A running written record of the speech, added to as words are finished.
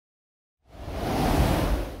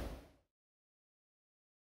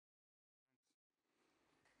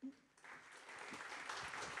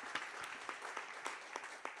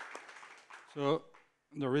So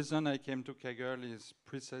the reason I came to Kaggle is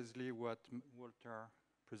precisely what Walter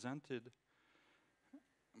presented.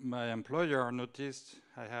 My employer noticed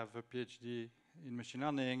I have a PhD in machine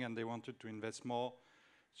learning and they wanted to invest more.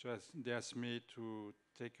 So they asked me to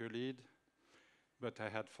take a lead, but I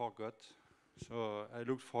had forgot. So I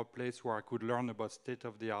looked for a place where I could learn about state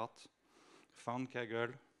of the art, found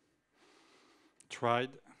Kaggle, tried,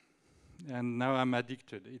 and now I'm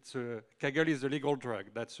addicted. Kaggle is a legal drug,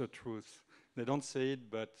 that's the truth. They don't say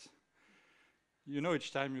it, but you know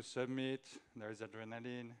each time you submit, there is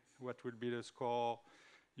adrenaline, what will be the score,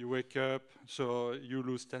 you wake up, so you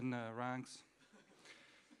lose 10 ranks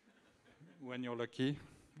when you're lucky.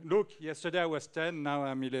 Look, yesterday I was 10, now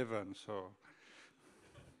I'm 11, so.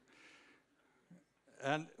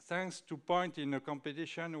 And thanks to point in a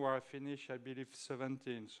competition where I finished, I believe,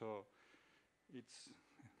 17, so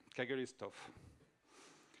Kaggle is tough.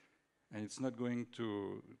 And it's not going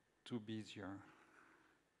to be easier.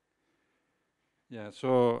 Yeah,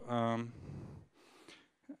 so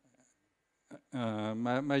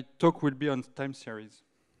my talk will be on time series.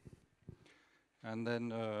 And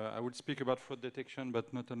then I will speak about fraud detection,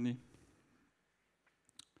 but not only.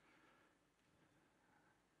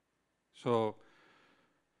 So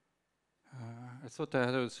I thought I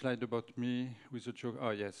had a slide about me with a joke.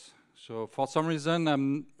 Oh, yes. So for some reason,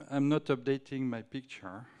 I'm not updating my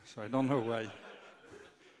picture, so I don't know why.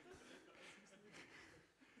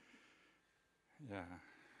 Yeah.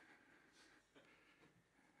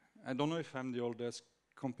 I don't know if I'm the oldest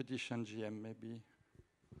competition GM, maybe.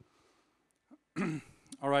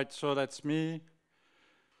 All right, so that's me.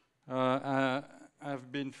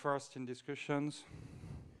 I've been first in discussions.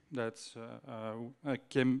 I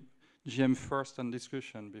came GM first on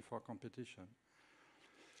discussion before competition.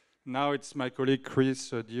 Now it's my colleague Chris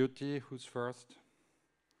Duty who's first.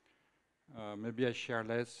 Maybe I share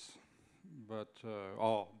less, but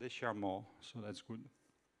they share more, so that's good.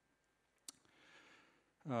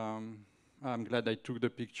 I'm glad I took the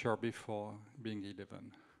picture before being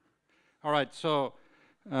 11. All right, so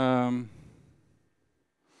some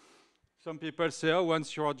people say, oh,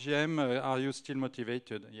 once you're GM, are you still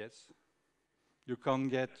motivated? Yes. You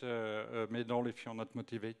can't get a medal if you're not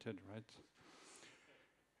motivated, right?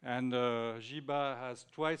 And Jiba has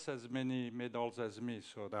twice as many medals as me,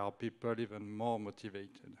 so there are people even more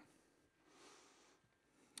motivated.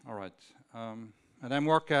 All right. And I'm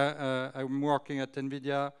working at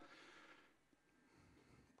NVIDIA.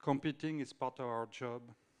 Competing is part of our job.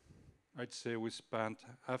 I'd say we spent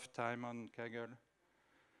half time on Kaggle,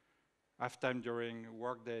 half time during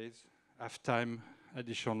work days, half time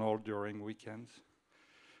additional during weekends.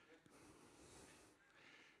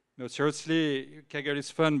 No, seriously, Kaggle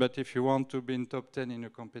is fun, but if you want to be in top 10 in a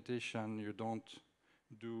competition, you don't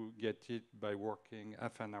get it by working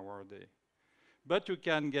half an hour a day. But you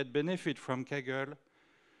can get benefit from Kaggle.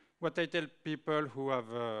 What I tell people who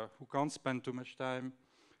can't spend too much time,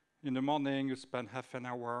 in the morning you spend half an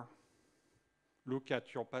hour, look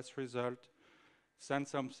at your past result, send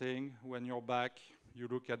something. When you're back, you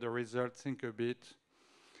look at the result, think a bit.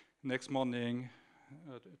 Next morning,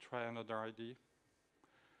 try another ID.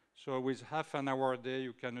 So with half an hour a day,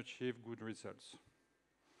 you can achieve good results.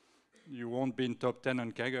 You won't be in top 10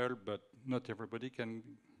 on Kaggle, but not everybody can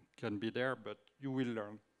be there, but you will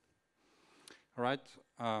learn. All right?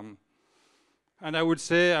 And I would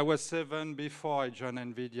say I was 7 before I joined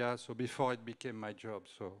NVIDIA, so before it became my job,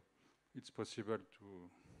 so it's possible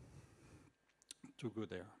to go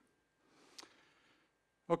there.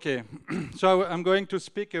 Okay, so I'm going to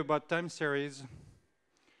speak about time series.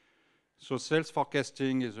 So sales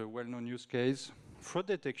forecasting is a well-known use case. Fraud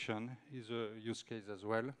detection is a use case as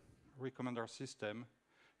well. Recommender system,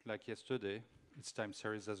 like yesterday, it's time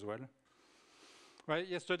series as well. Right,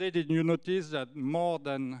 yesterday, did you notice that more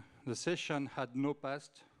than the session had no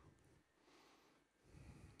past?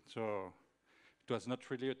 So it was not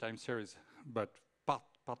really a time series, but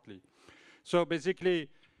partly. So basically,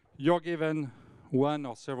 you're given one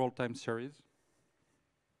or several time series,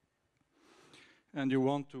 and you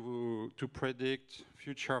want to predict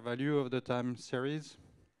future value of the time series.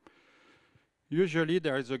 Usually,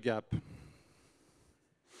 there is a gap.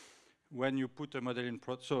 When you put a model in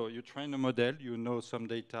so you train a model, you know some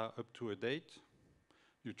data up to a date.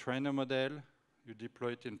 You train a model, you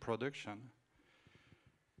deploy it in production.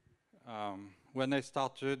 When I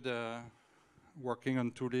started working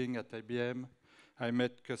on tooling at IBM, I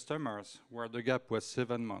met customers where the gap was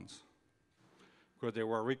 7 months, because they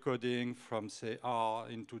were recoding from, say, R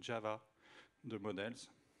into Java, the models.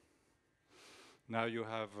 Now you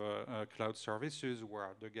have cloud services where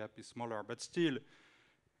the gap is smaller, but still,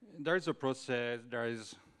 there is a process, there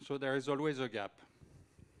is So there is always a gap.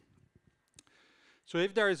 So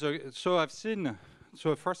if there is a, so I've seen,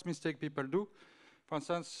 so first mistake people do, for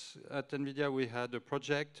instance, at NVIDIA we had a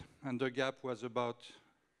project and the gap was about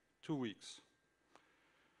 2 weeks.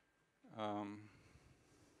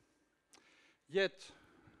 Yet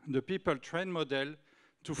the people train model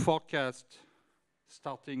to forecast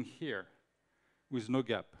starting here with no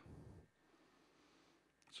gap.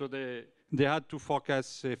 So they had to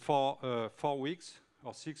forecast, say, 4 weeks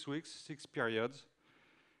or 6 weeks, 6 periods.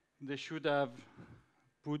 They should have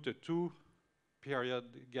put a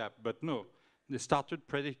 2-period gap, but no. They started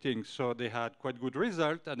predicting, so they had quite good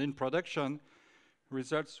result, and in production,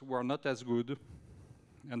 results were not as good,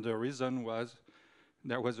 and the reason was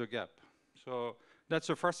there was a gap. So that's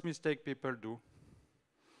the first mistake people do.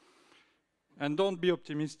 And don't be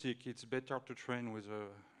optimistic. It's better to train with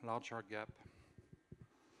a larger gap.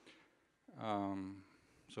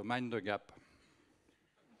 So mind the gap.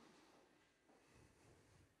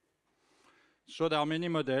 So there are many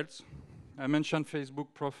models. I mentioned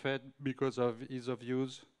Facebook Prophet because of ease of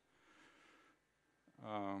use.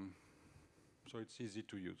 So it's easy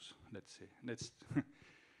to use, let's say.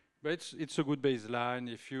 But it's a good baseline.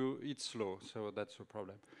 It's slow, so that's a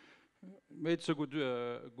problem. But it's a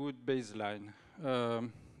good baseline.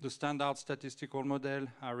 The standard statistical model,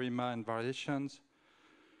 ARIMA and variations.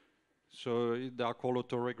 So they are called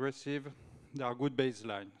autoregressive. They are good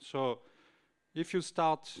baseline. So if you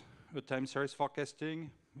start a time series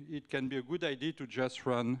forecasting, it can be a good idea to just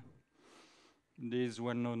run these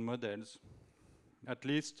well-known models. At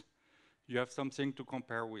least you have something to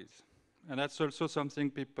compare with. And that's also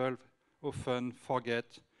something people often forget.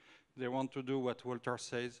 They want to do what Walter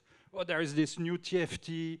says. Oh, there is this new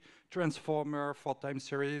TFT transformer for time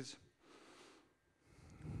series.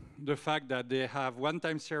 The fact that they have one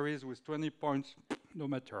time series with 20 points, no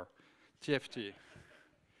matter, TFT.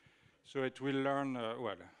 So it will learn,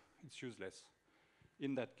 well, it's useless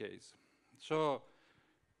in that case. So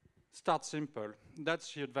start simple.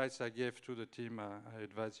 That's the advice I gave to the team I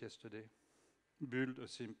advised yesterday. Build a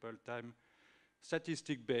simple time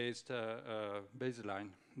statistic-based baseline.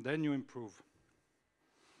 Then you improve.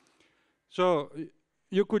 So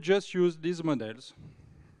you could just use these models.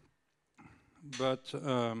 But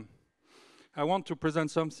I want to present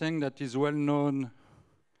something that is well known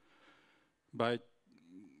by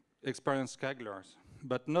experienced Kagglers,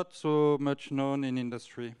 but not so much known in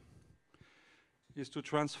industry, is to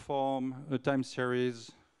transform a time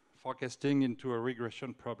series forecasting into a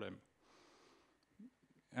regression problem.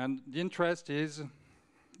 And the interest is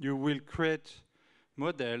you will create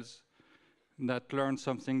models that learn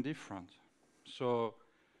something different. So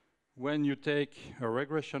when you take a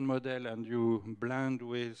regression model and you blend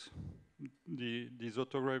with these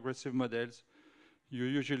autoregressive models, you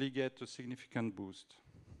usually get a significant boost.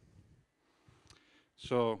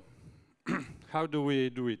 So how do we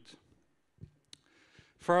do it?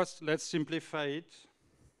 First, let's simplify it.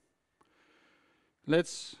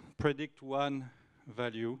 Let's predict one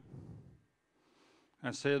value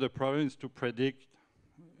and say the problem is to predict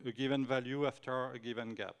a given value after a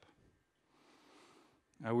given gap.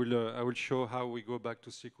 I will show how we go back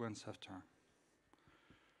to sequence after.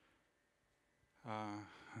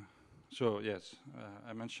 So yes,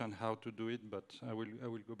 I mentioned how to do it, but I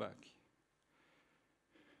will go back.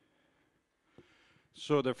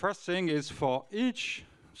 So the first thing is for each,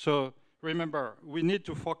 so remember, we need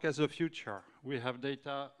to forecast the future. We have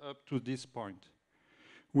data up to this point.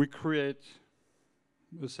 We create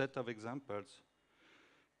a set of examples,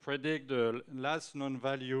 predict the last known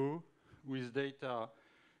value with data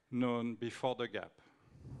known before the gap,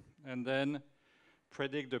 and then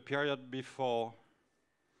predict the period before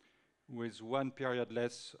with one period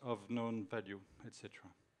less of known value, etc.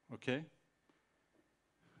 Okay?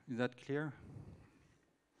 Is that clear?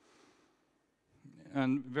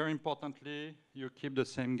 And very importantly, you keep the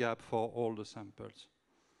same gap for all the samples.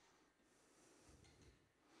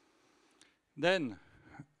 Then,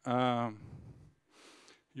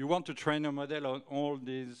 you want to train a model on all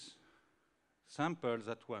these samples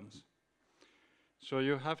at once. So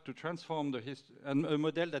you have to transform the and a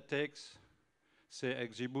model that takes, say,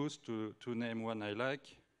 XGBoost to name one I like,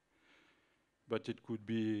 but it could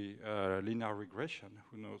be linear regression,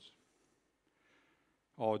 who knows,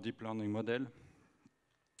 or deep learning model.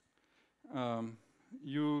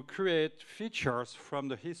 You create features from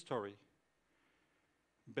the history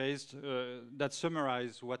based that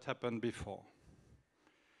summarize what happened before.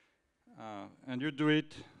 And you do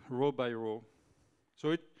it row by row.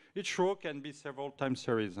 So each row can be several time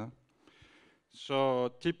series. Huh?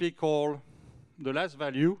 So typical, the last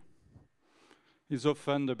value is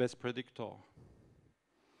often the best predictor.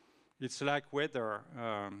 It's like weather.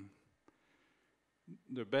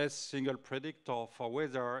 The best single predictor for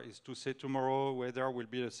weather is to say tomorrow weather will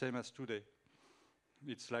be the same as today.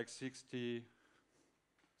 It's like 60,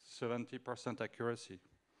 70% accuracy.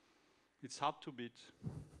 It's hard to beat.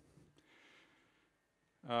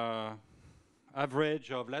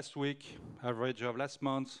 Average of last week, average of last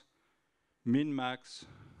month, min max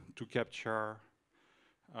to capture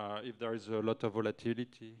if there is a lot of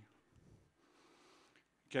volatility.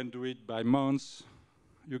 You can do it by months.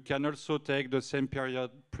 You can also take the same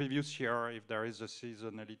period previous year if there is a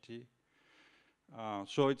seasonality.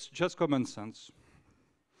 So it's just common sense.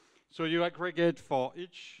 So you aggregate for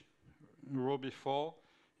each row before,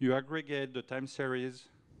 you aggregate the time series,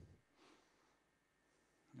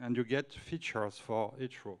 and you get features for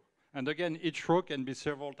each row. And again, each row can be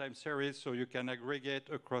several time series, so you can aggregate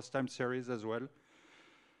across time series as well.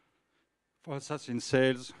 For instance, in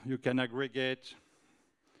sales, you can aggregate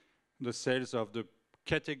the sales of the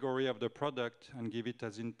category of the product and give it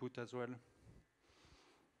as input as well.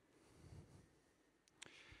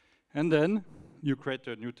 And then you create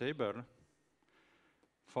a new table.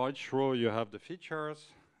 For each row, you have the features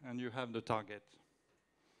and you have the target.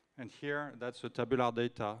 And here, that's a tabular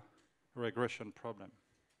data regression problem.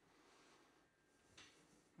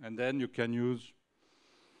 And then you can use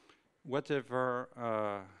whatever.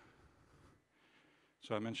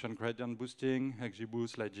 So I mentioned gradient boosting,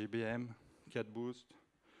 XGBoost, like GBM, Cat Boost.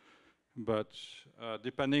 But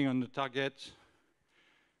depending on the target,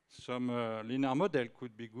 some linear model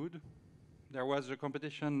could be good. There was a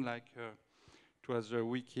competition like it was a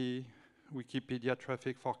Wikipedia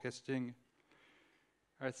traffic forecasting.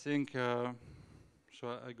 I think, so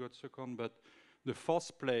I got second, but the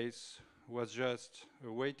fourth place was just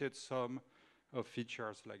a weighted sum of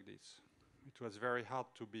features like this. It was very hard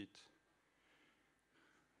to beat.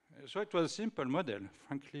 So it was a simple model,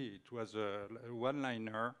 frankly. It was a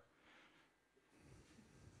one-liner.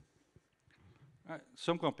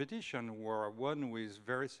 Some competition were won with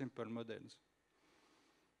very simple models.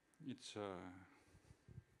 It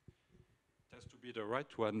has to be the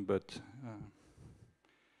right one, but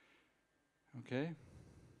okay.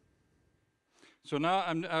 So now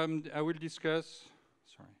I will discuss,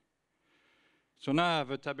 sorry. So now I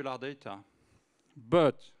have a tabular data,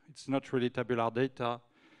 but it's not really tabular data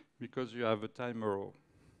because you have a time row.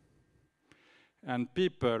 And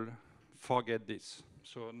people forget this.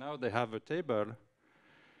 So now they have a table,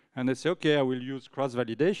 and they say, okay, I will use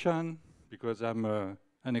cross-validation because I'm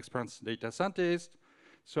an experienced data scientist.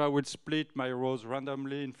 So I will split my rows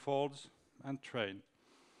randomly in folds and train.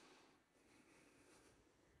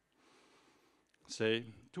 Say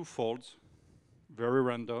 2 folds, very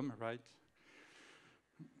random, right?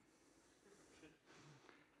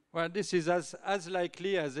 Well, this is as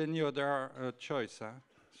likely as any other choice, huh?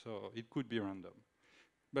 So it could be random.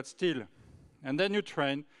 But still, and then you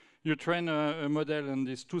train a model on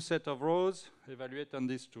these 2 sets of rows, evaluate on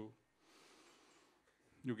these 2.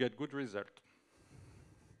 You get good result.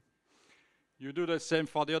 You do the same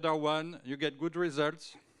for the other one, you get good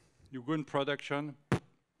results, you go in production,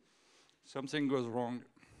 something goes wrong.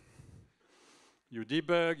 You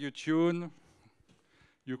debug, you tune,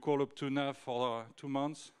 you call up tune-up for 2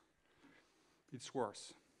 months, it's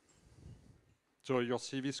worse. So your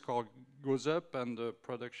CV score goes up and the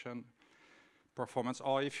production performance,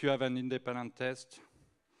 or if you have an independent test,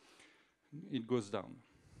 it goes down.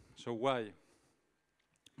 So why?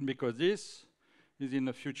 Because this is in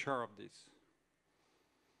the future of this.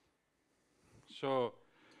 So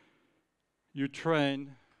you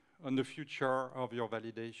train on the future of your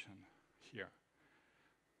validation here.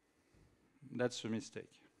 That's a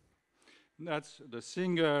mistake. That's the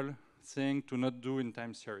single thing to not do in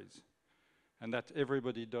time series, and that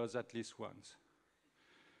everybody does at least once.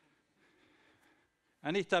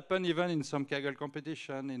 And it happened even in some Kaggle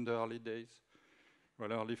competition in the early days.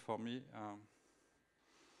 Well, early for me.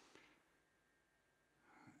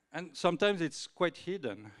 And sometimes it's quite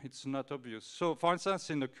hidden. It's not obvious. So, for instance,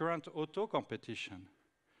 in the current auto competition,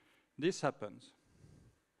 this happens.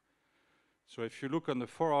 So if you look on the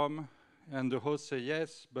forum, and the hosts say,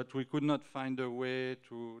 yes, but we could not find a way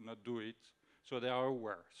to not do it. So they are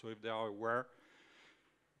aware. So if they are aware,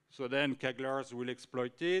 so then Kagglers will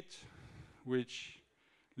exploit it, which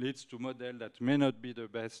leads to model that may not be the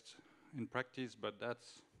best in practice, but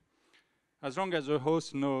that's, as long as the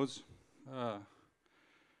host knows,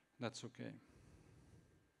 that's okay.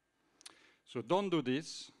 So don't do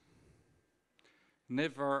this.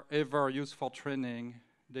 Never, ever use for training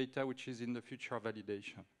data which is in the future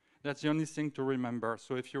validation. That's the only thing to remember.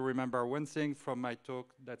 So if you remember one thing from my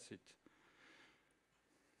talk, that's it.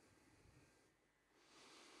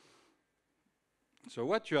 So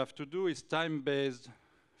what you have to do is time-based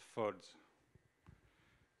folds.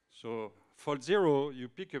 So fold 0, you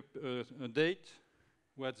pick a date.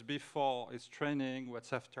 What's before is training,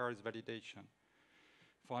 what's after is validation.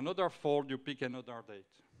 For another fold, you pick another date.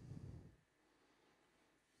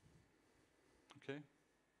 Okay?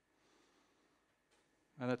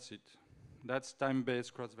 And that's it. That's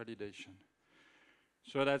time-based cross-validation.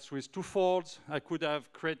 So that's with 2 folds. I could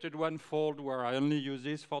have created 1 fold where I only use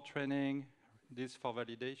this for training, this for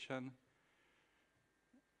validation.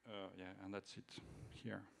 Yeah, and that's it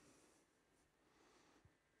here.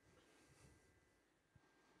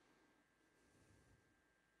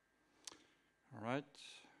 All right.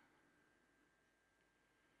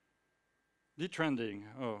 Detrending.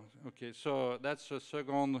 Oh, okay. So that's a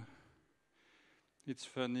second. It's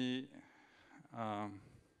funny. I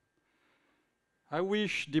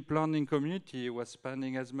wish deep learning community was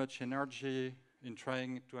spending as much energy in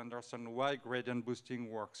trying to understand why gradient boosting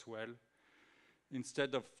works well,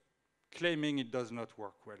 instead of claiming it does not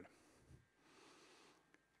work well.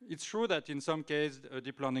 It's true that in some cases, a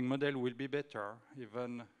deep learning model will be better.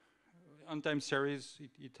 Even on time series,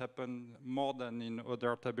 it happened more than in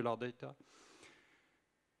other tabular data.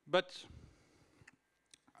 But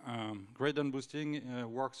gradient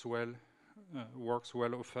boosting works well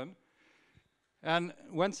often. And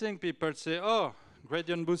one thing people say, oh,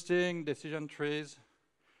 gradient boosting, decision trees,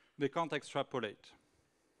 they can't extrapolate.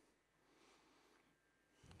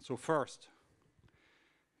 So first,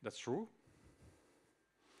 that's true.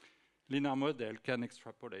 Linear model can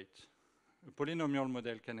extrapolate. A polynomial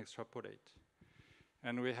model can extrapolate.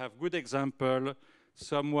 And we have good example.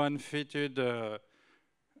 Someone fitted a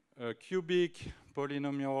cubic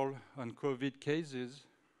polynomial on COVID cases,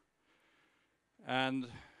 and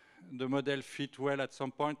the model fit well at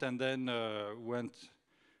some point, and then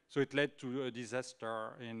so it led to a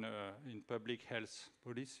disaster in public health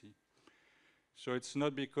policy. So it's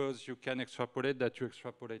not because you can extrapolate that you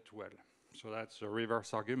extrapolate well. So that's a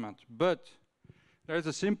reverse argument. But there is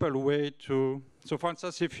a simple way to, so for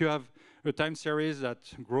instance, if you have a time series that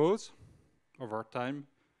grows over time,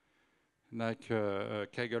 like a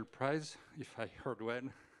Kaggle prize, if I heard well,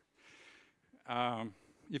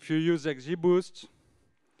 if you use XGBoost,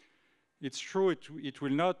 it's true it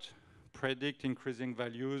will not predict increasing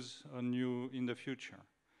values on you in the future.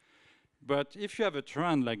 But if you have a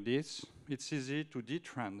trend like this, it's easy to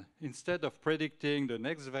detrend. Instead of predicting the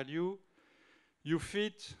next value, you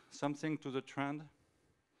fit something to the trend,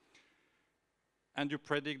 and you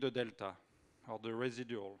predict the delta, or the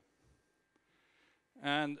residual.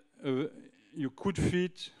 And you could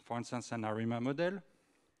fit, for instance, an ARIMA model,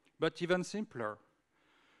 but even simpler.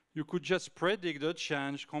 You could just predict the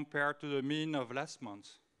change compared to the mean of last month.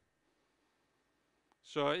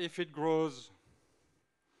 So if it grows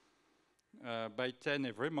by 10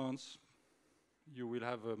 every month, you will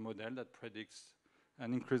have a model that predicts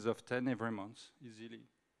an increase of 10 every month easily.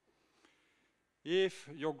 If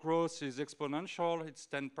your growth is exponential, it's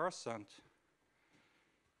 10%,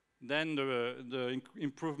 then the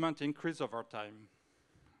improvement increases over time.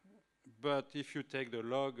 But if you take the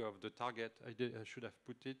log of the target, I should have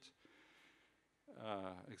put it,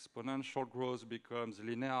 exponential growth becomes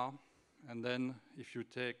linear, and then if you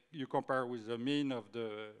compare with the mean of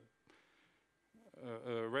the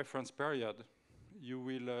reference period, you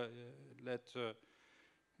will let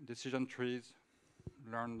decision trees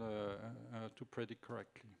learn to predict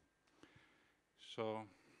correctly. So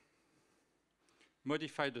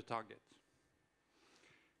modify the target.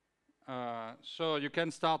 So you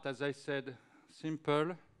can start, as I said,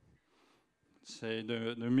 simple. Say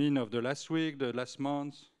the mean of the last week, the last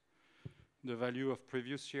month, the value of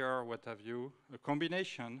previous year, what have you. A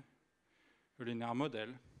combination, a linear model.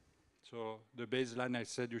 So the baseline I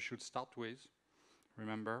said you should start with,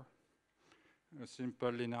 remember. A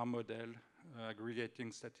simple linear model,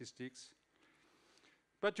 aggregating statistics.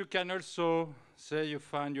 But you can also say you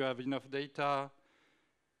find you have enough data,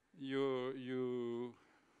 you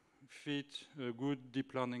fit a good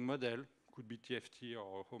deep learning model, could be TFT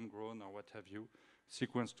or homegrown or what have you,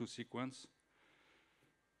 sequence to sequence.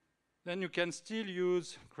 Then you can still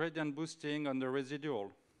use gradient boosting on the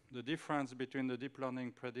residual, the difference between the deep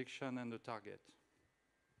learning prediction and the target.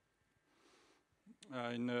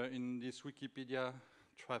 In this Wikipedia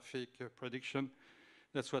traffic prediction,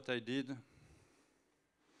 that's what I did.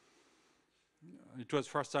 It was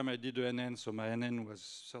first time I did the NN, so my NN was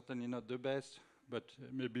certainly not the best, but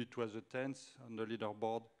maybe it was a 10th on the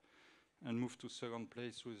leaderboard, and moved to second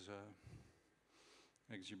place with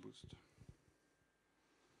XGBoost.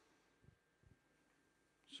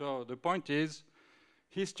 So the point is,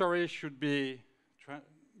 history should be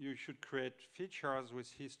you should create features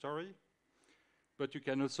with history, but you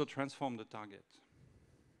can also transform the target.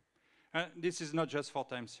 And this is not just for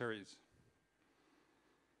time series.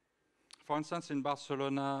 For instance, in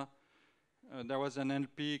Barcelona, there was an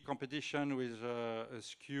LP competition with a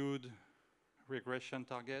skewed regression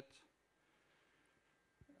target.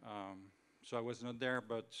 So I was not there,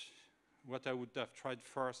 but what I would have tried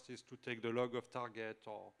first is to take the log of target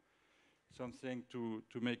or something to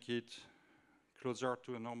make it closer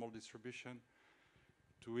to a normal distribution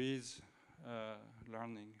to ease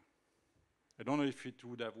learning. I don't know if it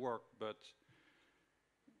would have worked, but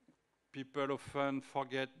people often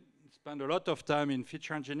spend a lot of time in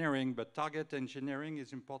feature engineering, but target engineering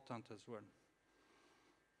is important as well.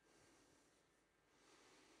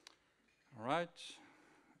 All right.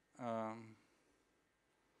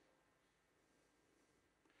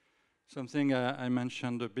 Something I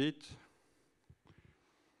mentioned a bit.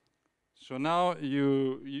 So now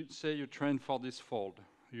you say you train for this fold.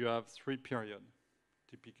 You have 3 periods.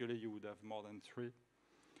 Typically, you would have more than 3.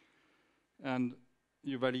 And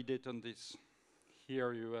you validate on this.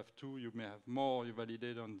 Here you have 2, you may have more, you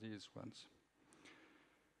validate on these ones.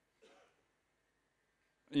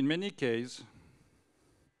 In many cases,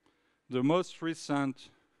 the most recent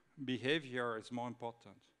behavior is more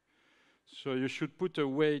important. So you should put a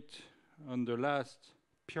weight on the last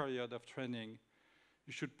period of training.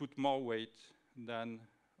 You should put more weight than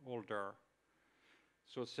older.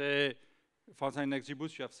 So say, for example, in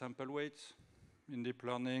XGBoost, you have sample weights. In deep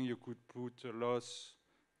learning, you could put a loss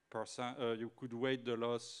you could weight the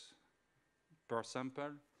loss per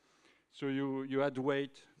sample. So you add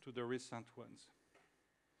weight to the recent ones.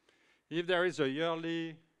 If there is a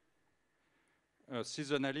yearly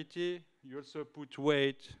seasonality, you also put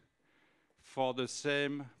weight for the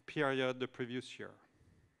same period the previous year.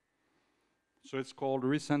 So it's called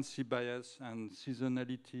recency bias and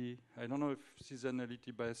seasonality. I don't know if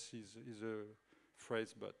seasonality bias is a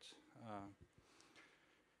phrase, but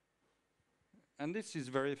and this is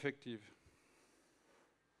very effective.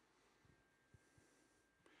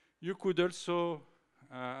 You could also,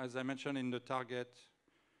 as I mentioned in the target,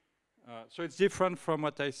 so it's different from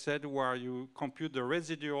what I said, where you compute the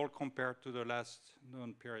residual compared to the last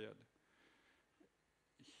known period.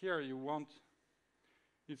 Here you want,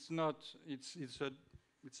 it's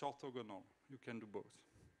orthogonal. You can do both.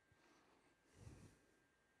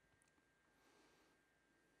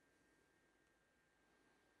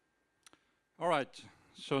 All right,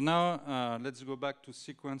 so now let's go back to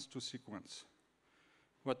sequence.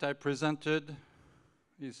 What I presented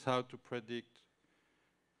is how to predict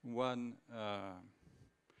one.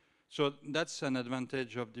 So that's an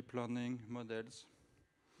advantage of deep learning models,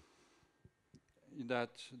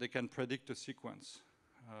 that they can predict a sequence.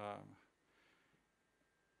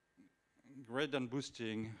 Gradient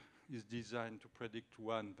boosting is designed to predict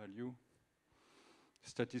one value.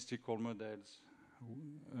 Statistical models,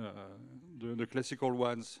 the classical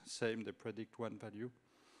ones, same, they predict one value.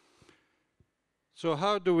 So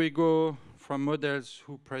how do we go from models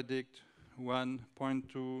who predict one point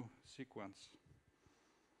to sequence?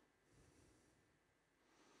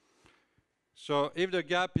 So if the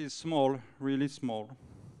gap is small, really small,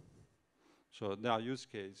 so there are use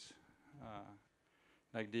cases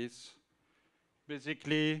like this.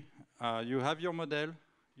 Basically, you have your model,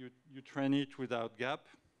 you train it without gap,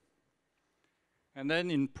 and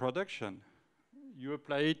then in production, you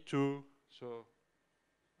apply it to, so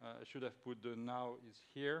I should have put the now is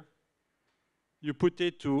here. You put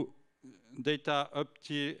it to data up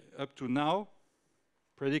to now,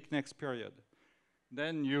 predict next period.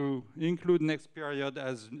 Then you include next period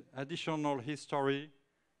as additional history,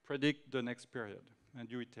 predict the next period,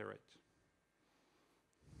 and you iterate.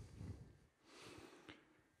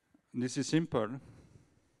 This is simple.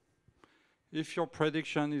 If your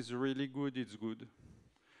prediction is really good, it's good.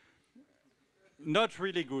 Not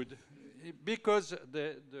really good, because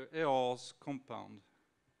the errors compound.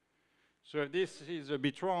 So if this is a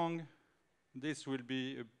bit wrong, this will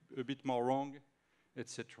be a bit more wrong,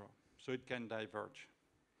 etc. So it can diverge.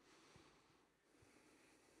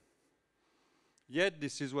 Yet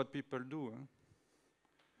this is what people do. Huh?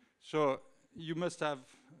 So you must have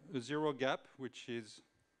a zero gap, which is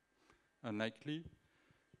unlikely,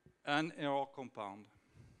 and error compound.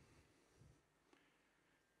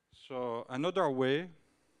 So another way,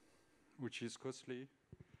 which is costly,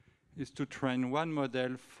 is to train one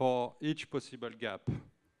model for each possible gap.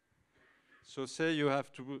 So say you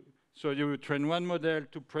have to, so you train one model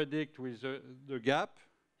to predict with the gap,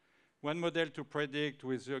 one model to predict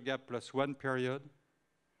with the gap plus one period,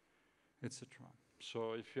 etc.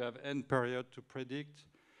 So if you have n period to predict,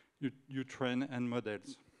 you train n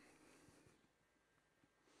models.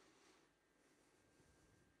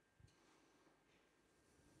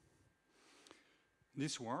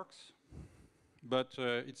 This works, but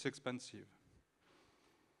it's expensive.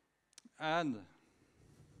 And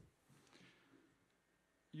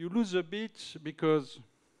you lose a bit because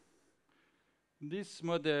this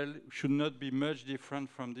model should not be much different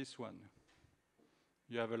from this one.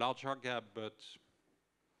 You have a larger gap, but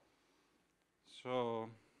so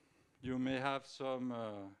you may have some,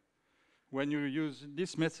 when you use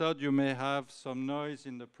this method, you may have some noise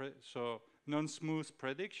in the, so non-smooth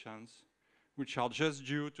predictions, which are just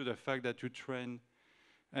due to the fact that you train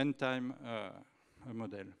n time a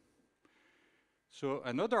model. So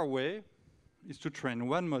another way is to train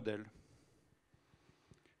one model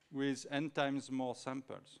with n times more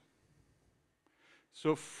samples.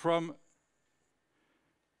 So from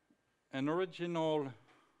an original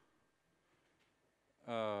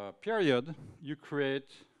period, you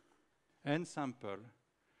create n sample.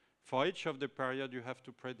 For each of the period you have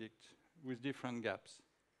to predict with different gaps.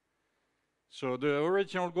 So the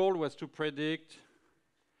original goal was to predict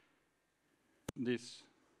this,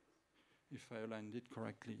 if I aligned it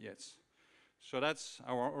correctly, yes. So that's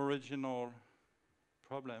our original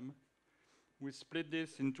problem. We split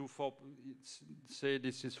this into four, say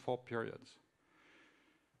this is 4 periods.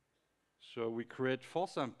 So we create 4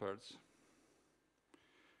 samples,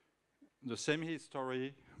 the same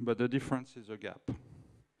history, but the difference is a gap.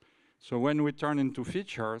 So when we turn into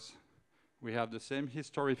features, we have the same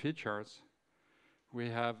history features, we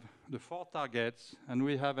have the 4 targets, and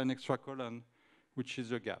we have an extra column, which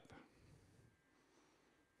is a gap.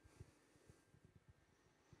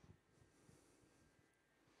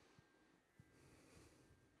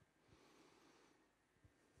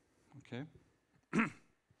 Okay.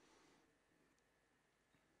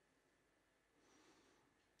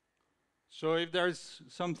 So if there is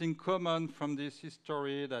something common from this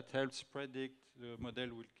history that helps predict, the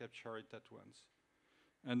model will capture it at once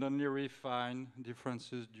and only refine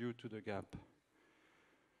differences due to the gap.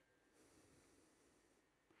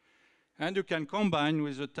 And you can combine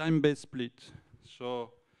with a time-based split.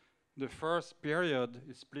 So the first period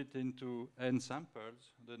is split into n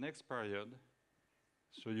samples. The next period,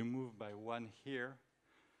 so you move by 1 here,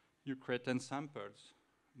 you create n samples,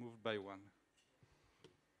 moved by 1.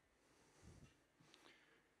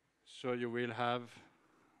 So you will have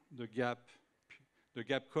the gap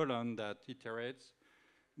column that iterates.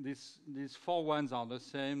 These 4 ones are the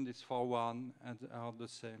same, these 4 ones are the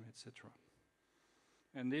same, etc.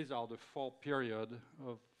 And these are the 4 periods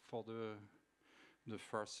for the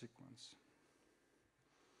first sequence.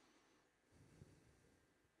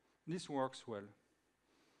 This works well.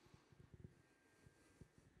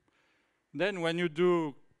 Then when you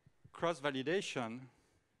do cross-validation,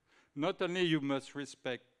 not only you must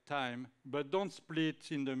respect time, but don't split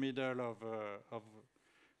in the middle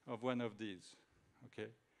of one of these, okay?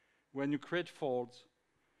 When you create folds,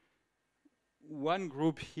 one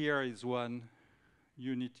group here is one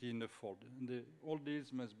unity in the fold. And all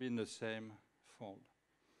these must be in the same fold,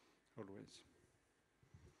 always.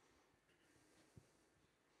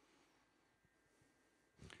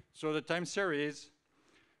 So the time series,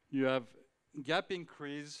 you have gap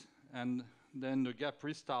increase, and then the gap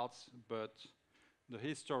restarts, but the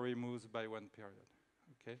history moves by 1 period,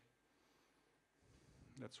 okay?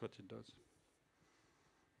 That's what it does.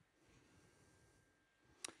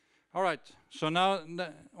 All right, so now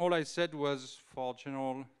all I said was for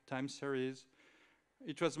general time series.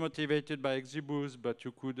 It was motivated by XGBoost, but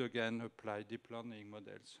you could again apply deep learning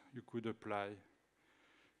models. You could apply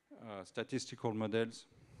statistical models,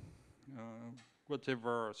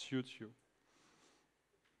 whatever suits you.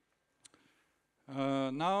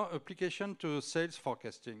 Now, application to sales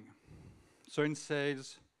forecasting. So in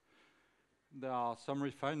sales, there are some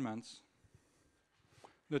refinements.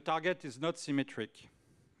 The target is not symmetric.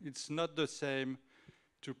 It's not the same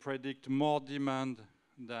to predict more demand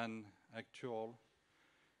than actual.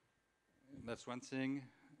 That's one thing.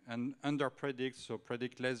 And under-predict, so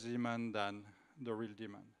predict less demand than the real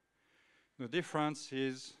demand. The difference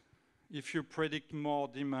is if you predict more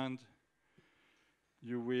demand,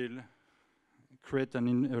 you will create a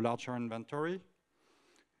larger inventory.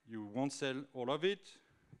 You won't sell all of it,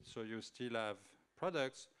 so you still have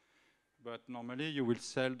products, but normally you will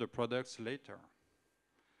sell the products later.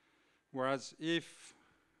 Whereas if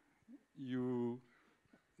you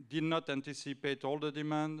did not anticipate all the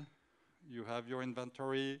demand, you have your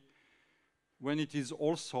inventory, when it is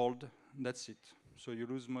all sold, that's it. So you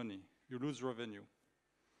lose money, you lose revenue.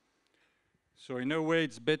 So in a way,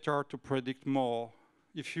 it's better to predict more.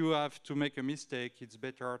 If you have to make a mistake, it's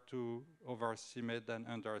better to overestimate than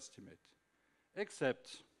underestimate.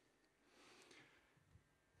 Except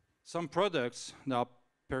some products that are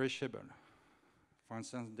perishable. for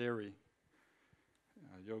instance, dairy,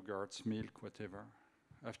 yogurts, milk, whatever.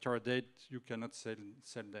 After a date, you cannot sell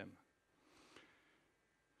them.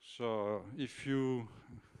 So if you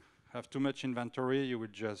have too much inventory, you will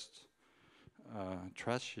just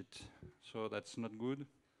trash it. So that's not good.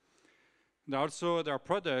 There are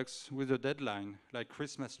products with a deadline, like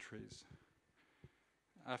Christmas trees.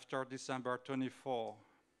 After December 24,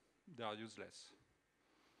 they are useless,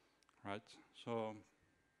 right? So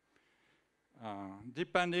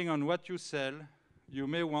depending on what you sell, you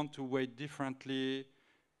may want to weight differently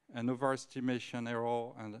an overestimation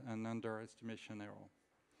error and an underestimation error.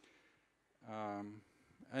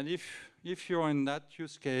 And if you're in that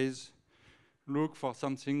use case, look for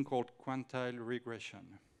something called quantile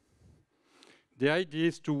regression. The idea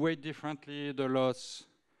is to weight differently the loss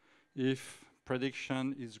if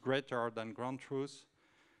prediction is greater than ground truth.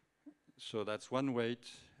 So that's one weight,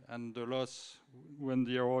 and the loss when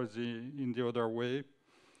the error is in the other way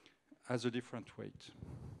has a different weight.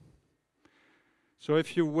 So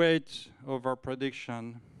if you weight over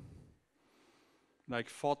prediction like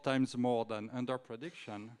 4 times more than under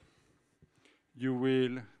prediction, you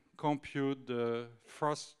will compute the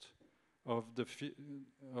first of the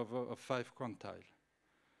 5 quantile.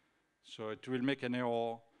 So it will make an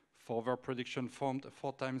error for over prediction formed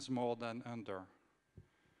 4 times more than under.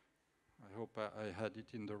 I hope I had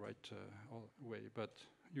it in the right way, but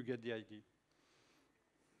you get the idea.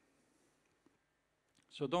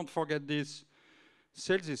 So don't forget this.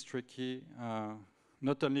 Sales is tricky,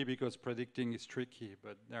 not only because predicting is tricky,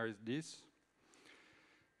 but there is this.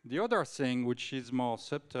 The other thing, which is more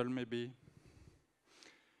subtle maybe,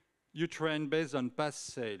 you train based on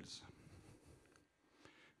past sales.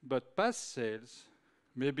 But past sales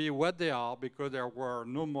may be what they are because there were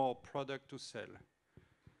no more product to sell.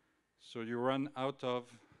 So you run out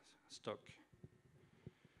of stock.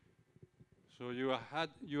 So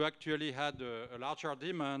you actually had a larger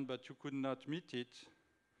demand, but you could not meet it,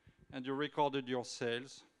 and you recorded your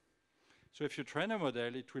sales. So if you train a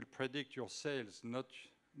model, it will predict your sales, not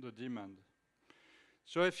the demand.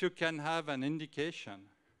 So if you can have an indication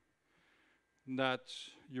that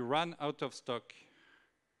you ran out of stock,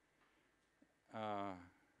 how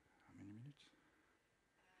many minutes?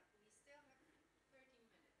 We still have 13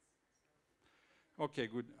 minutes. Okay,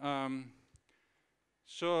 good.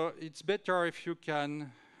 So it's better if you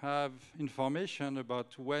can have information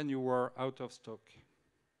about when you were out of stock.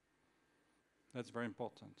 That's very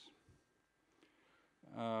important.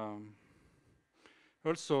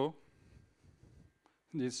 Also,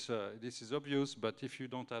 this is obvious, but if you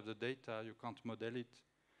don't have the data, you can't model it.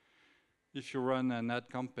 If you run an ad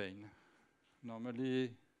campaign,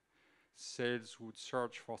 normally sales would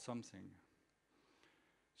search for something.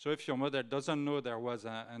 So if your model doesn't know there was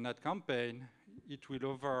an ad campaign, it will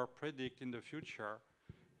over-predict in the future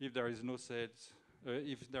if there is no sales,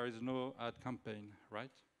 if there is no ad campaign,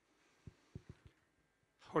 right?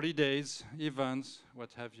 Holidays, events,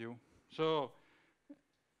 what have you. So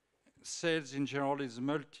sales in general is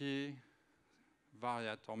multivariate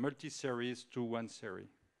or multi-series to one series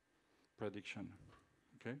prediction,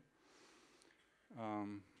 okay?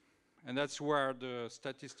 And that's where the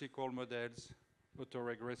statistical models,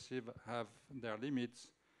 autoregressive, have their limits.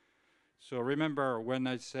 So remember when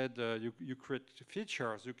I said you create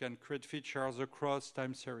features, you can create features across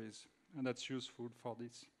time series, and that's useful for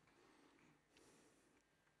this.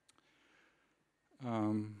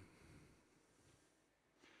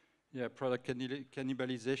 Yeah, product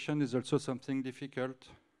cannibalization is also something difficult.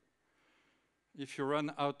 If you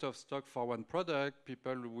run out of stock for one product,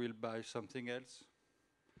 people will buy something else.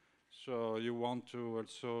 So you want to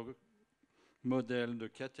also model the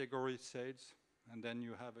category sales, and then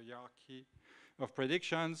you have a hierarchy of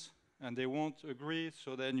predictions, and they won't agree,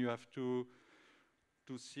 so then you have to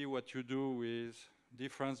see what you do with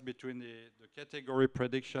difference between the category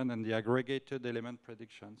prediction and the aggregated element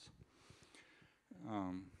predictions.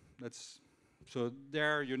 So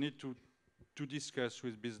there you need to discuss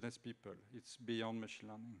with business people. It's beyond machine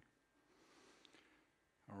learning.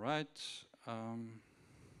 All right.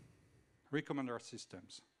 Recommender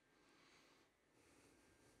systems.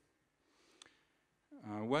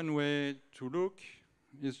 One way to look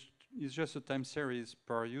is just a time series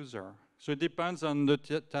per user. So it depends on the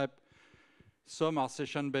type. Some are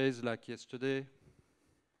session-based, like yesterday.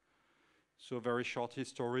 So very short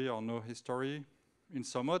history or no history. In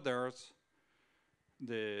some others,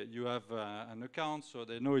 you have an account, so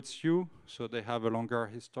they know it's you, so they have a longer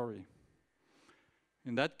history.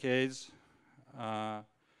 In that case,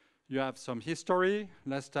 you have some history.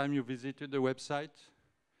 Last time you visited the website.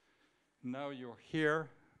 Now you're here.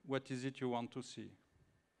 What is it you want to see?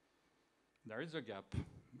 there is a gap.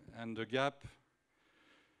 And the gap,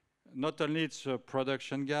 not only it's a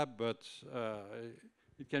production gap, but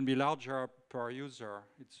it can be larger per user.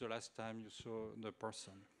 It's the last time you saw the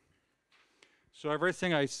person. So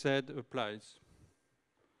everything I said applies.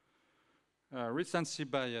 Recency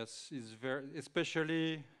bias is very,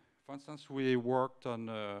 especially, for instance, we worked on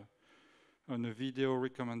a video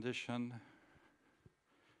recommendation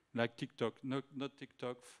like TikTok, not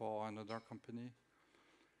TikTok for another company.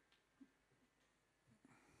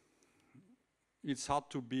 It's hard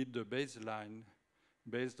to beat the baseline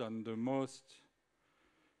based on the most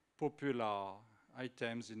popular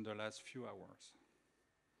items in the last few hours.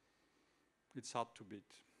 It's hard to beat.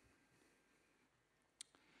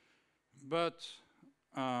 But,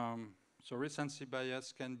 so recency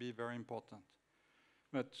bias can be very important.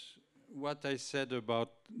 But what I said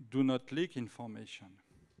about do not leak information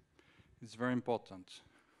is very important.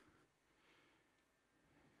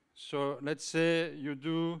 So let's say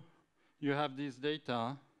you have this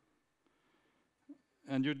data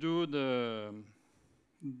and you do the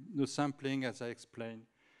sampling as I explained.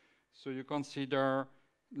 So you consider,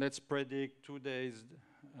 let's predict 2 days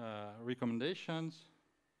recommendations.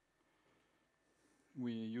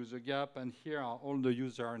 We use a gap, and here are all the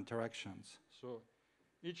user interactions. So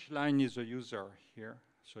each line is a user here.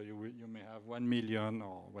 So you may have 1 million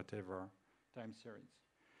or whatever time series.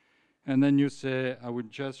 And then you say, I would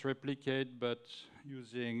just replicate, but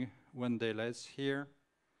using 1 day less here,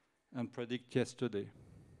 and predict yesterday,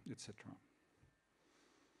 etc.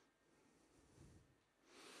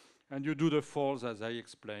 And you do the false as I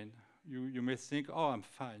explained. You may think, oh, I'm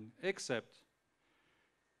fine, except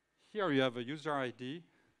here you have a user ID,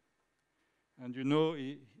 and you know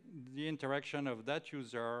the interaction of that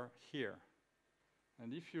user here.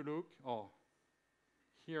 And if you look, oh,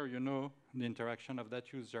 here you know the interaction of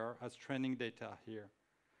that user as training data here.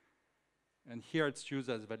 And here it's used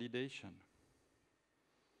as validation.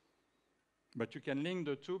 But you can link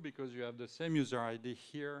the two because you have the same user ID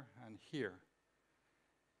here and here.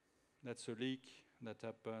 That's a leak that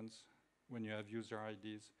happens when you have user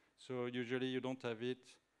IDs. So usually you don't have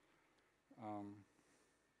it.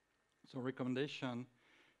 So recommendation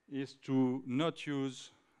is to not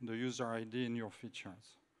use the user ID in your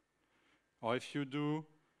features. Or if you do,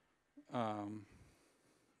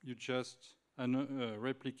 you just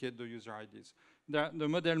replicate the user IDs. The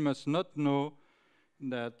model must not know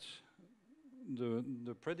that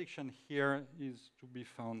the prediction here is to be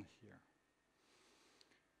found here.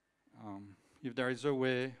 If there is a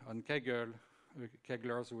way on Kaggle,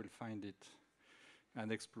 Kagglers will find it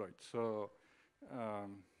and exploit. So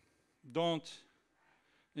don't,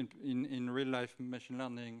 in real life machine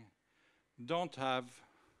learning, don't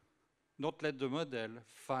let the model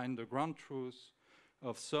find the ground truth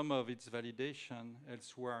of some of its validation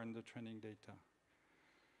elsewhere in the training data.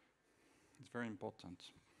 It's very important.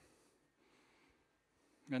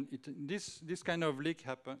 And this kind of leak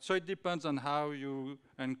happens. So it depends on how you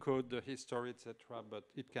encode the history, etc., but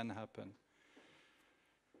it can happen.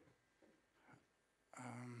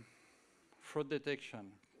 Fraud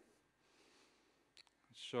detection.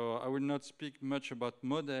 So I will not speak much about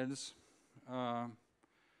models.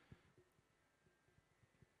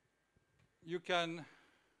 You can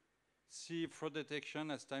see fraud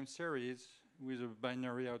detection as time series with a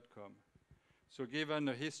binary outcome. So given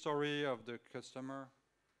a history of the customer,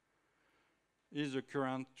 is the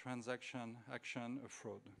current transaction action a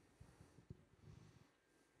fraud?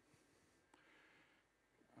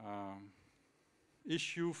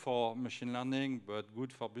 Issue for machine learning, but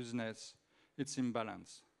good for business, it's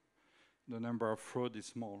imbalance. The number of fraud is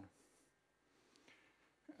small.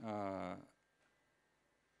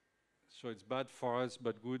 So it's bad for us,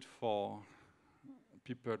 but good for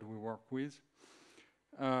people we work with.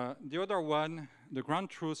 The other one, the ground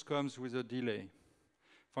truth comes with a delay.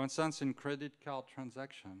 For instance, in credit card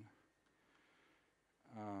transaction,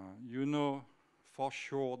 you know for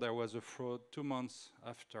sure there was a fraud 2 months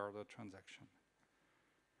after the transaction.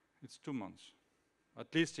 It's 2 months.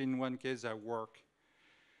 At least in one case I work.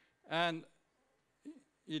 And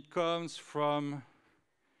it comes from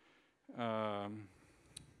a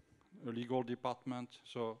legal department,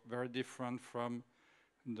 so very different from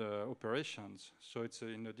the operations. So it's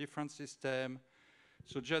in a different system.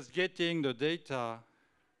 So just getting the data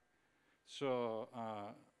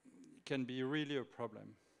can be really a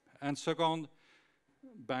problem. And second,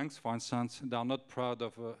 banks, for instance, they are not proud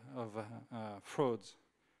of frauds.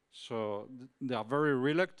 So they are very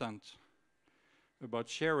reluctant about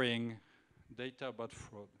sharing data about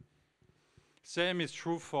fraud. Same is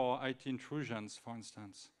true for IT intrusions, for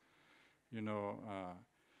instance. You know,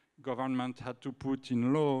 government had to put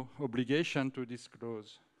in law obligation to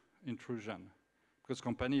disclose intrusion, because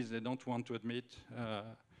companies, they don't want to admit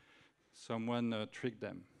someone tricked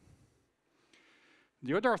them.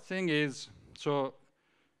 The other thing is, so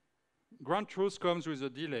ground truth comes with a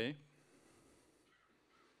delay,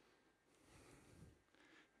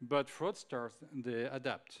 but fraudsters, they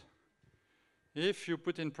adapt. If you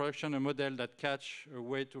put in production a model that catch a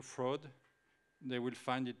way to fraud, they will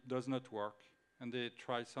find it does not work, and they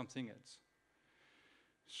try something else.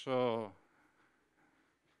 So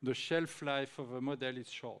the shelf life of a model is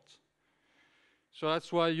short. So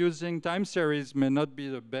that's why using time series may not be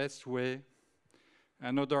the best way.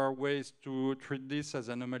 Another way is to treat this as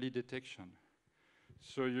anomaly detection.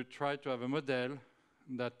 So you try to have a model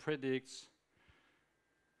that predicts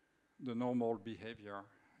the normal behavior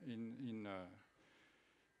in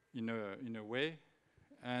a way,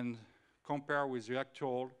 and compare with the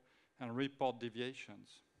actual and report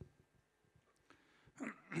deviations.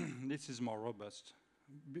 This is more robust.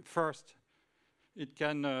 First, it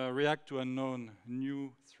can react to unknown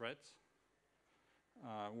new threats,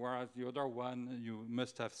 whereas the other one, you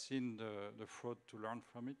must have seen the fraud to learn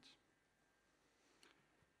from it.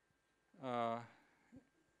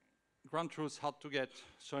 Ground truth hard to get.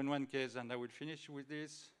 So in one case, and I will finish with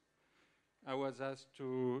this, I was asked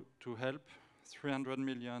to help 300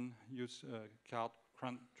 million use card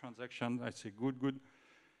transaction. I say, good.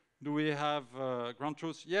 Do we have ground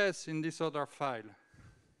truth? Yes, in this other file.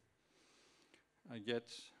 I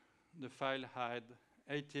get the file had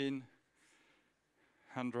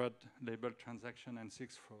 1,800 labeled transaction and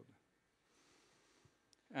 6 fraud.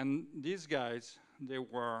 And these guys,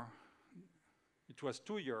 it was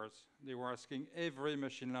 2 years, they were asking every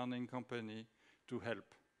machine learning company to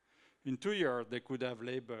help. In 2 years, they could have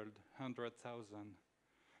labeled 100,000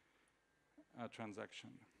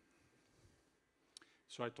 transactions.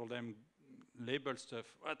 So I told them, label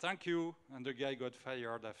stuff. Well, thank you. And the guy got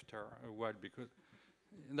fired after a while because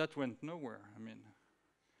that went nowhere. I mean,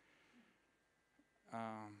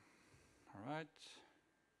 all right.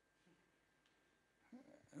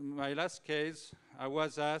 My last case, I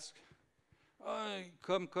was asked, oh,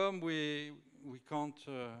 come, we can't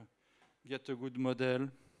get a good model.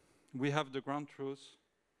 We have the ground truth.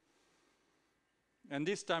 And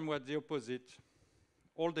this time was the opposite.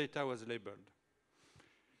 All data was labeled.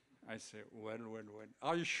 I say, well.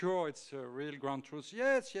 Are you sure it's a real ground truth?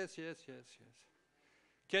 Yes.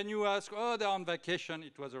 Can you ask, oh, they're on vacation.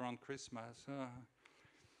 It was around Christmas.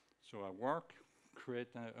 So I work,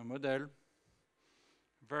 create a model.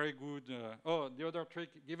 Very good. Oh, the other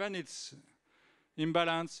trick, given it's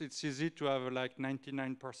imbalance, it's easy to have like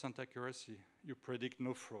 99% accuracy. You predict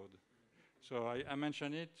no fraud. So I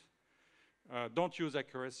mentioned it. Don't use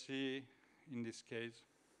accuracy in this case.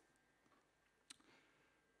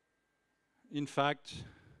 In fact,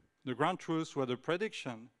 the ground truth was a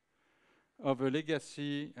prediction of a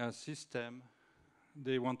legacy system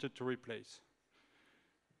they wanted to replace.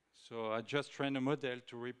 So I just trained a model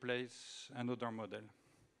to replace another model.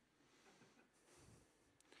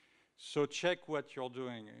 So check what you're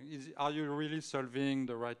doing. Are you really solving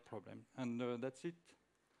the right problem? And that's it.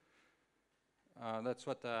 That's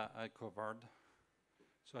what I covered.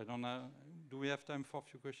 So I don't know, do we have time for a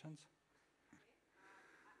few questions?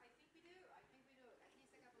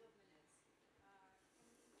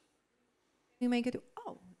 We make it.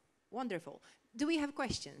 Oh, wonderful. Do we have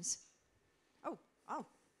questions? Oh.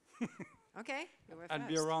 Okay. I'll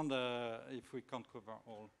be around if we can't cover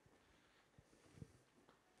all.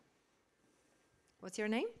 What's your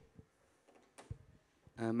name?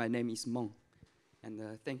 My name is Meng,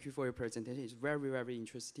 and thank you for your presentation. It's very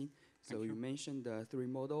interesting. So you mentioned the 3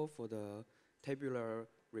 models for the tabular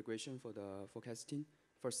regression for the forecasting.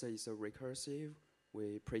 First is a recursive.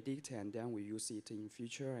 We predict and then we use it in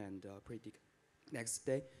future and predict next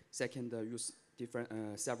day. Second, use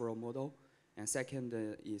different several model. And second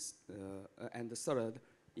and the third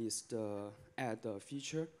is the add a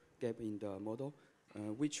feature gap in the model.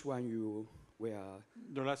 Which one you will?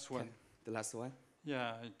 The last one. The last one?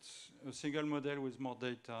 Yeah, it's a single model with more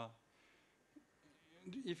data.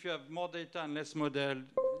 If you have more data and less model,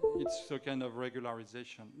 it's a kind of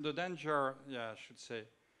regularization. The danger, I should say,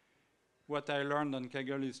 what I learned on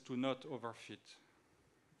Kaggle is to not overfit.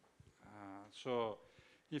 So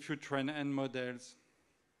if you train N models,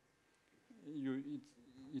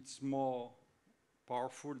 it's more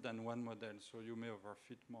powerful than one model, so you may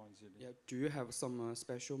overfit more easily. Yeah. Do you have some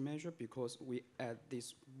special measure? Because we add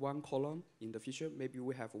this one column in the feature, maybe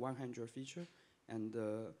we have 100 feature, and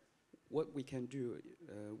what we can do,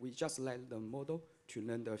 we just let the model to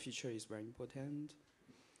learn the feature is very important.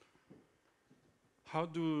 How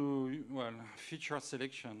do well feature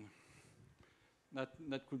selection?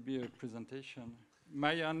 That could be a presentation.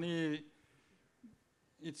 My only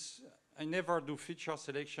I never do feature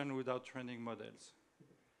selection without training models.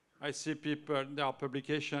 I see people, there are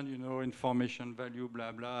publications, you know, information value,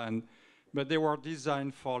 blah blah, but they were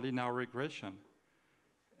designed for linear regression.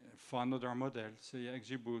 For another model, say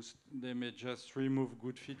XGBoost, they may just remove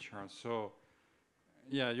good features. So,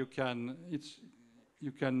 yeah, you can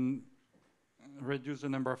reduce the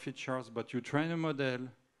number of features, but you train a model,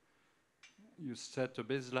 you set a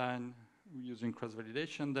baseline using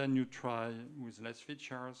cross-validation, then you try with less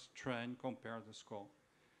features, train, compare the score.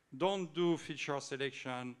 Don't do feature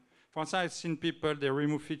selection. For instance, I've seen people, they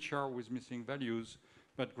remove feature with missing values,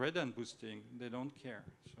 but gradient boosting, they don't care.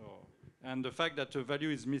 So, and the fact that a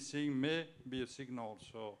value is missing may be a signal.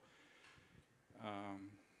 So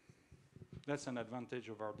that's an advantage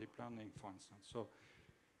of our deep learning, for instance. So,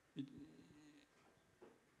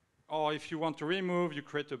 or if you want to remove, you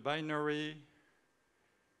create a binary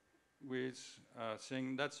with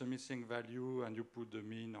saying that's a missing value, and you put the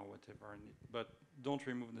mean or whatever in it. But don't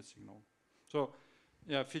remove the signal. So,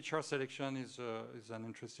 yeah, feature selection is an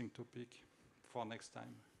interesting topic for next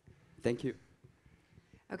time. Thank you.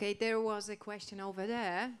 Okay, there was a question over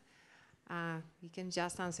there. You can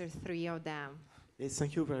just answer 3 of them. Yes,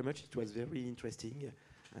 thank you very much. It was very interesting,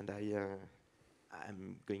 and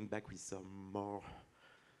I'm going back with some more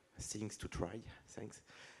things to try. Thanks.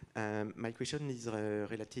 My question is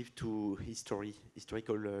relative to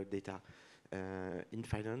historical data. In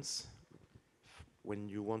finance, when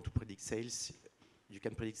you want to predict sales, you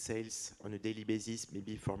can predict sales on a daily basis,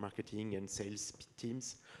 maybe for marketing and sales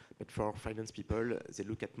teams, but for finance people, they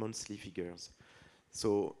look at monthly figures.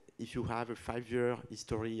 So if you have a 5-year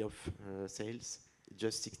history of sales,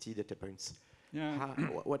 just 60 data points. Yeah.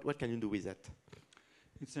 What can you do with that?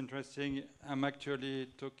 It's interesting. I'm actually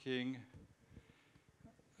talking,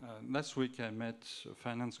 last week I met a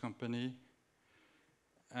finance company,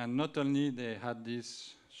 and not only they had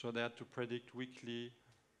this, so they had to predict weekly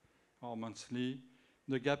or monthly,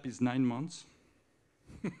 the gap is 9 months.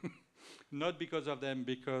 Not because of them,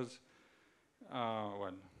 because,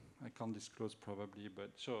 well, I can't disclose probably,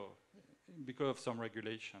 but so, because of some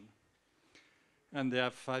regulation. And they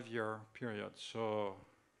have 5-year period, so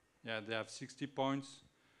yeah, they have 60 points.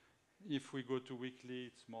 If we go to weekly,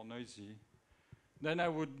 it's more noisy. Then I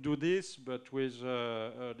would do this, but with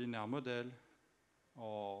a linear model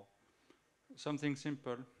or something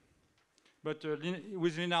simple. But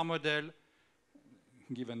with linear model,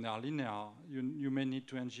 given they are linear, you may need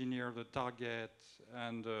to engineer the target.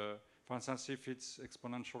 And for instance, if it's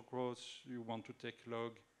exponential growth, you want to take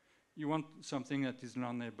log. You want something that is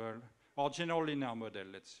learnable. Or general linear model,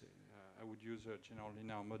 let's say. I would use a general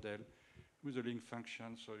linear model with a link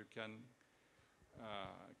function, so you can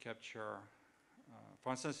capture.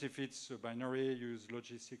 For instance, if it's a binary, use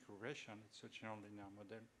logistic regression. It's a general linear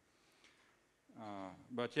model.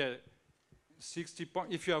 But yeah, 60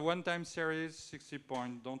 points. If you have one-time series, 60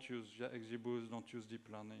 points. Don't use XGBoost. Don't use deep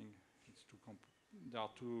learning. It's too they are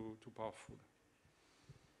too powerful.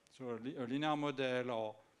 So a linear model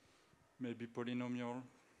or maybe polynomial,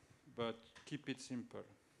 but keep it simple.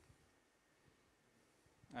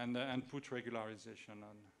 And put regularization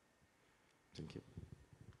on. Thank you.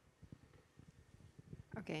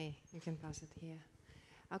 Okay, you can pass it here.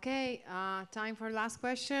 Okay, time for last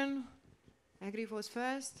question. Agri was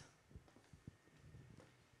first.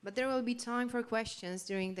 But there will be time for questions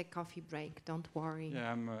during the coffee break, don't worry.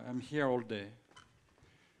 Yeah, I'm here all day.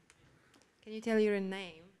 Can you tell your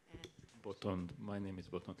name? Boton, my name is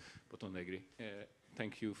Boton Agri.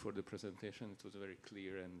 Thank you for the presentation. It was very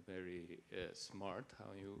clear and very smart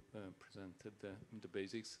how you presented the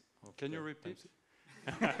basics. Can you repeat?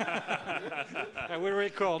 I will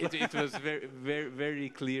record. It was very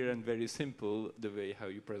clear and very simple the way how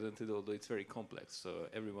you presented, although it's very complex. So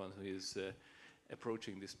everyone who is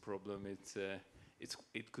approaching this problem,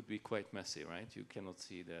 it could be quite messy, right? You cannot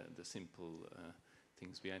see the simple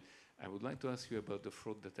things behind. I would like to ask you about the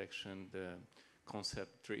fraud detection, the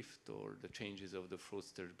concept drift or the changes of the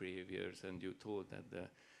fraudster behaviors, and you told that the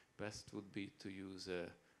best would be to use a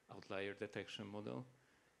outlier detection model.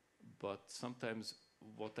 But sometimes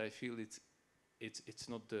what I feel it's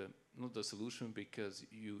not the solution, because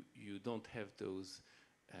you don't have those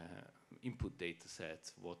input data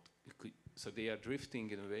sets. So they are drifting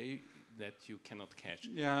in a way that you cannot catch.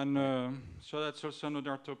 Yeah, and so that's also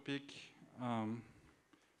another topic,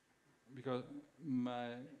 because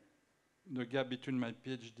the gap between my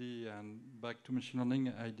PhD and back to machine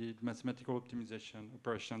learning, I did mathematical optimization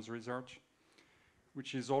operations research,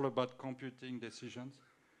 which is all about computing decisions.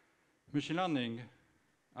 Machine learning,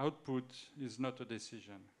 output is not a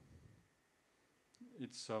decision.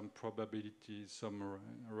 It's some probability, some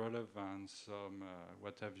relevance, some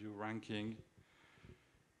what have you ranking.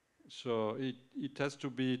 So it has to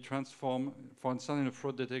be transformed. For instance, in a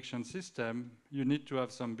fraud detection system, you need to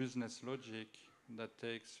have some business logic that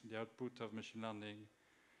takes the output of machine learning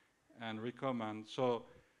and recommend. So,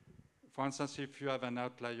 for instance, if you have an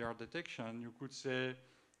outlier detection, you could say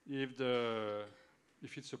if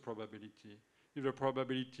it's a probability. If the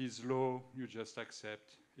probability is low, you just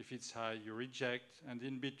accept. If it's high, you reject. And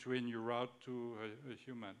in between, you route to a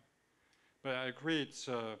human. But I agree, it's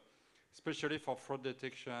especially for fraud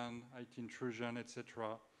detection, IT intrusion,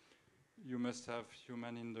 etc. You must have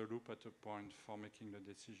human in the loop at a point for making the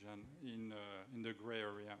decision in the gray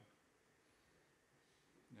area.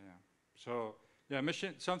 Yeah. So yeah,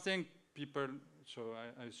 something people. So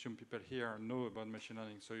I assume people here know about machine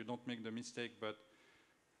learning, so you don't make the mistake. But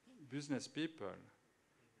business people,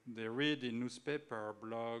 they read in newspaper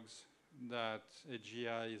blogs that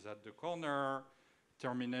AGI is at the corner,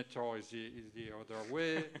 Terminator is the other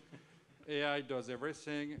way, AI does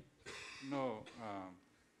everything. No,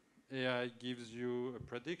 AI gives you a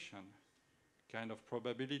prediction, kind of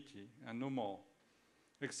probability, and no more,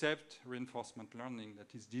 except reinforcement learning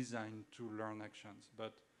that is designed to learn actions.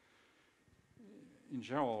 But in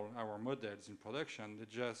general, our models in production, they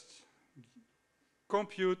just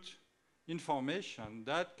compute information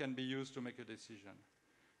that can be used to make a decision.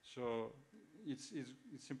 So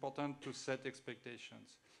it's important to set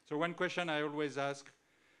expectations. So one question I always ask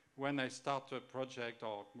when I start a project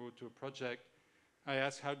or go to a project, I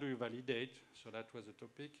ask, how do you validate? So that was the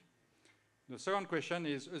topic. The second question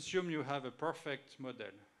is, assume you have a perfect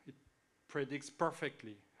model. It predicts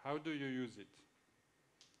perfectly. How do you use it?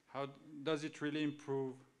 How does it really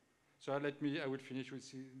improve? So I will finish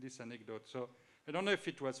with this anecdote. So I don't know if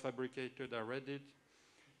it was fabricated, I read it.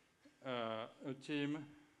 A team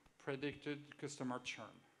predicted customer churn.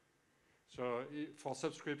 So for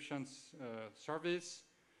subscriptions service,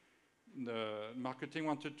 the marketing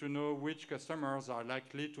wanted to know which customers are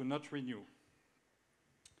likely to not renew.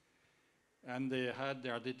 And they had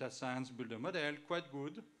their data science build a model, quite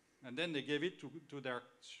good. And then they gave it to their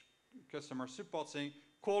customer support saying,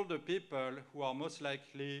 call the people who are most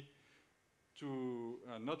likely to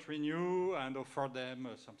not renew and offer them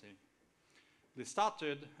something. They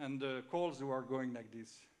started, and the calls were going like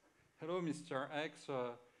this. Hello, Mr. X.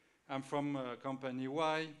 I'm from company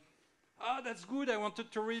Y. Ah, that's good. I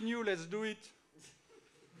wanted to renew. Let's do it.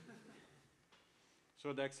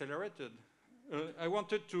 So they accelerated. I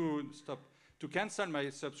wanted to cancel my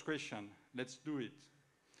subscription. Let's do it.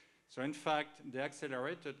 So in fact, they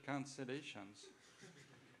accelerated cancellations.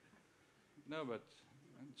 No, but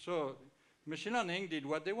so machine learning did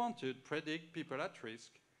what they wanted, predict people at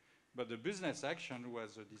risk, but the business action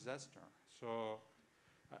was a disaster. So,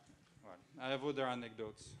 well, I have other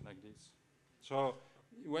anecdotes like this. So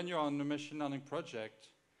when you're on a machine learning project,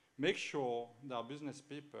 make sure there are business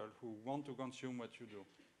people who want to consume what you do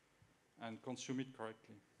and consume it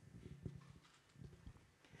correctly.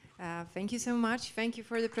 Thank you so much. Thank you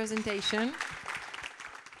for the presentation.